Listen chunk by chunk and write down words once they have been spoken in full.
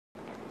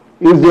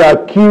Is the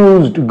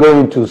accused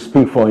going to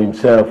speak for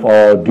himself,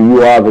 or do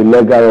you have a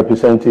legal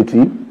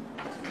representative?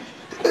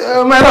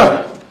 My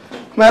lord.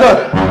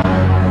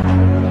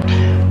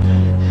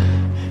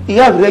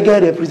 You have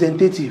legal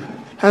representative.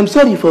 I'm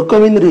sorry for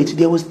coming late.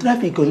 There was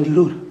traffic on the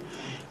road.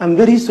 I'm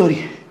very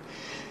sorry.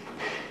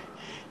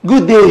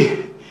 Good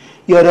day,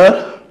 Your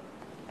Honor.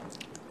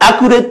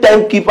 Accurate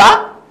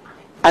timekeeper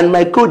and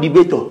my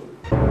co-debater.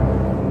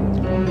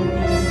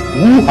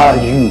 Who are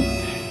you?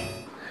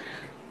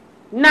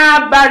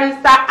 Now,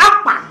 Barrister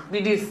Akpan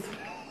with this.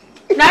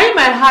 Now him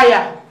I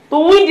hire to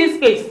win this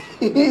case.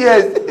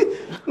 Yes.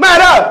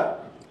 Madam,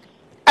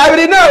 I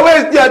will not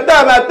waste your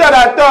time at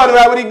all.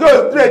 I will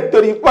go straight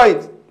to the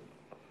point.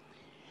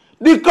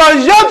 The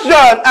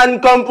conjunction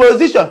and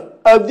composition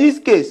of this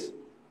case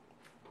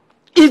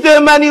is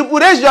a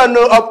manipulation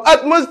of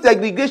utmost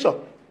segregation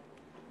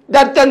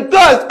that can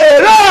cause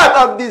a lot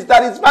of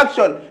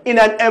dissatisfaction in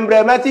an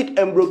emblematic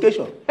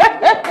embrocation.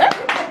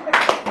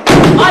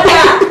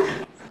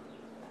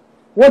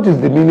 What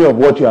is the meaning of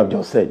what you have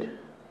just said?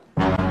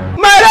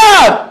 My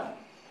lord,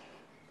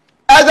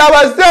 as I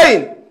was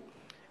saying,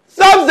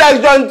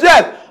 subsection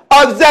 12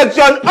 of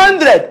section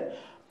 100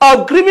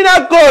 of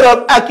Criminal Code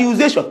of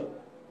Accusation,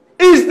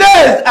 it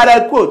says, and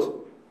I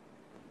quote,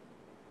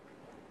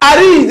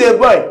 Ari is a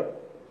boy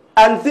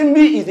and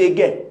Simbi is a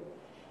girl.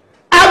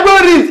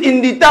 Agbo lives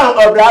in the town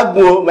of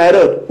Ragbo, my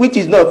lord, which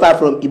is not far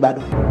from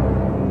Ibadan.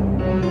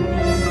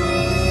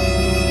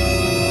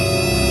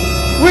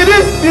 With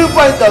this few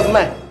points of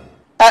mine,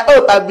 I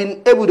hope I've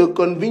been able to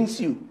convince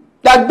you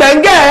that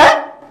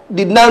Benga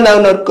did now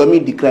not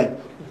commit the crime.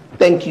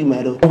 Thank you,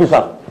 my lord.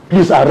 Officer,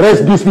 please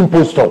arrest this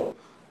impostor.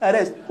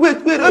 Arrest. Wait,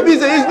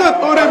 officer, it's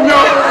not Oduma.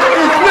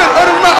 It's not Oduma.